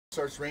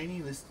Starts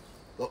raining,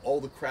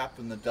 all the crap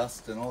and the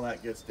dust and all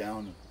that gets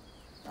down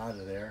out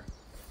of there.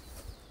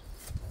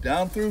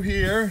 Down through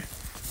here,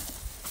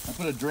 I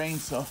put a drain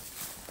so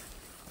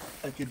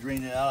I could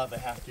drain it out if I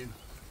have to.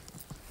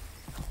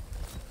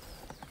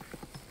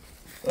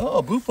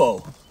 Oh, bufo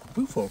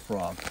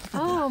frog.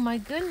 Oh my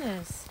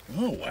goodness.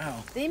 Oh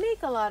wow. They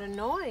make a lot of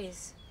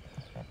noise.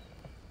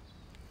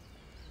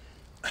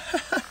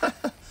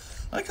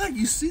 I thought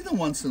you see them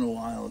once in a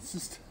while. It's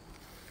just,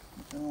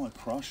 I don't want to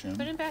crush him.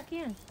 Put him back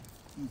in.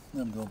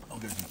 Let him go. Oh,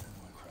 good. I don't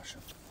want to crush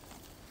him.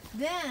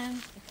 Then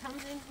it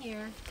comes in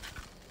here.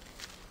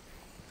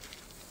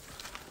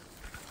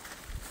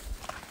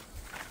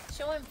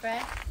 Show him,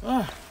 Fred.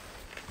 Ah.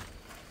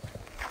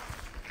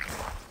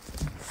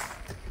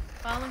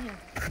 Follow him.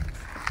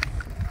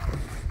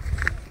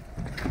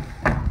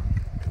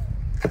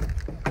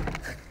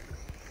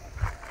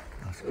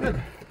 That's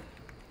good.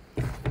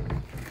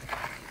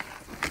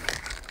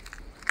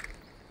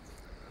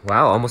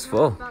 Wow, almost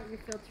full. About your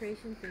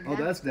filtration thing. Oh,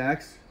 that's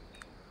next.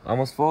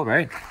 Almost full,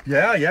 right?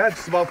 Yeah,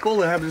 it's about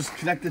full. I have just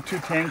connected two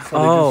tanks so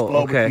Oh, they just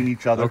flow okay. between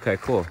each other. Okay,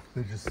 cool.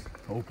 They just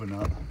open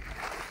up.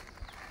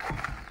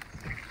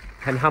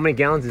 And how many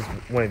gallons is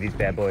one of these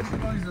bad boys?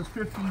 One of these is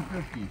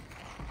 1550.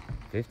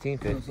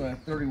 1550. So it's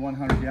like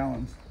 3,100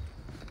 gallons.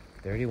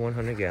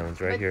 3,100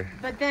 gallons right here.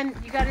 But then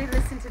you got to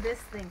listen to this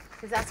thing,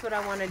 because that's what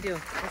I want to do.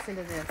 Listen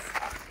to this.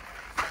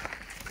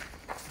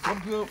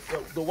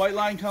 The white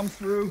line comes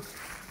through,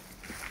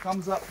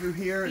 comes up through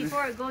here.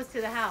 Before it goes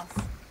to the house.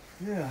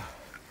 Yeah.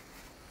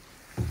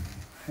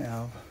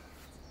 Have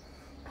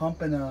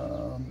pump and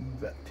a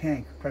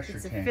tank, pressure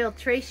It's a tank.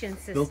 filtration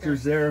system.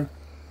 Filters there.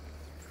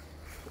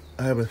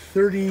 I have a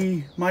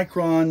 30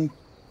 micron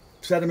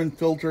sediment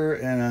filter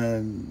and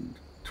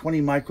a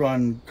 20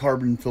 micron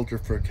carbon filter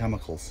for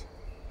chemicals.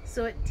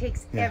 So it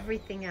takes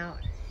everything out.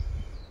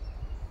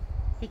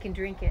 He can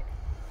drink it.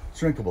 It's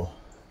drinkable.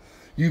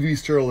 UV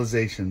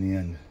sterilization in the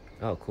end.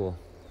 Oh, cool.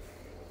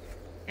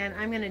 And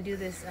I'm going to do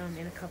this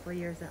in a couple of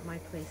years at my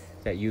place.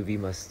 That UV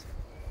must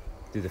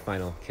do the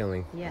final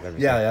killing of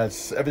everything. Yeah,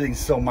 everything's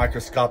so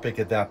microscopic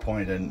at that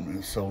point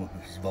and so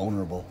it's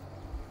vulnerable.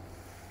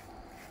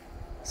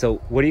 So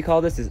what do you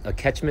call this? Is a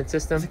catchment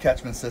system? It's a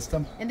catchment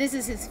system. And this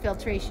is his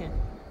filtration.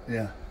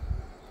 Yeah.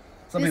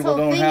 Some This people whole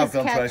don't thing have is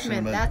filtration,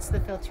 catchment. but That's the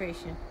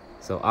filtration.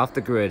 So off the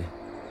grid.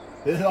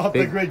 it's off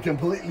the grid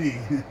completely.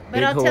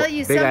 But I'll tell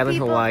you, Big some Island,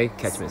 people, Hawaii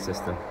catchment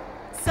system.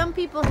 some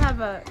people have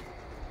a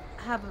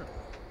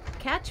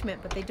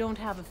catchment, but they don't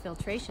have a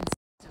filtration system.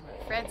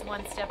 Fred's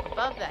one step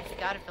above that. He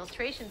got a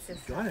filtration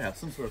system. Gotta have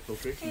some sort of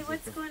filtration Hey,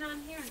 what's system. going on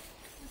here?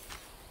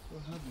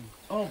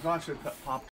 Oh gosh, it popped.